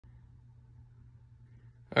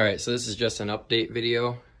All right, so this is just an update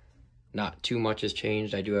video. Not too much has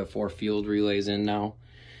changed. I do have 4 field relays in now,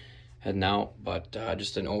 heading out, but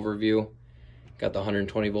just an overview. Got the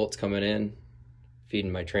 120 volts coming in,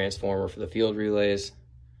 feeding my transformer for the field relays,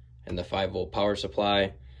 and the 5-volt power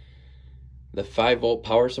supply. The 5-volt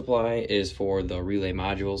power supply is for the relay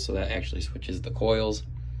modules, so that actually switches the coils,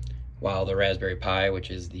 while the Raspberry Pi, which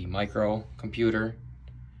is the micro computer,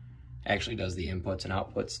 actually does the inputs and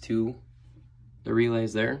outputs to the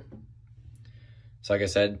relays there. So like I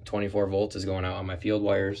said, 24 volts is going out on my field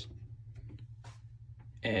wires.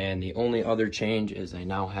 And the only other change is I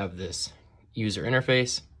now have this user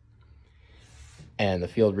interface, and the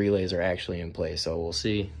field relays are actually in place. So we'll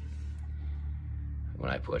see when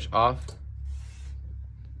I push off,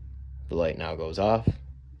 the light now goes off.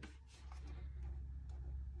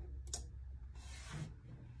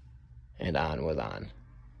 And on with on.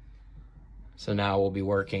 So now we'll be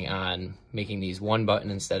working on making these 1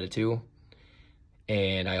 button instead of 2.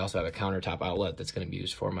 And I also have a countertop outlet that's going to be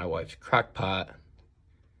used for my wife's crock pot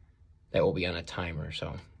that will be on a timer.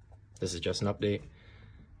 So this is just an update.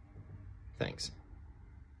 Thanks.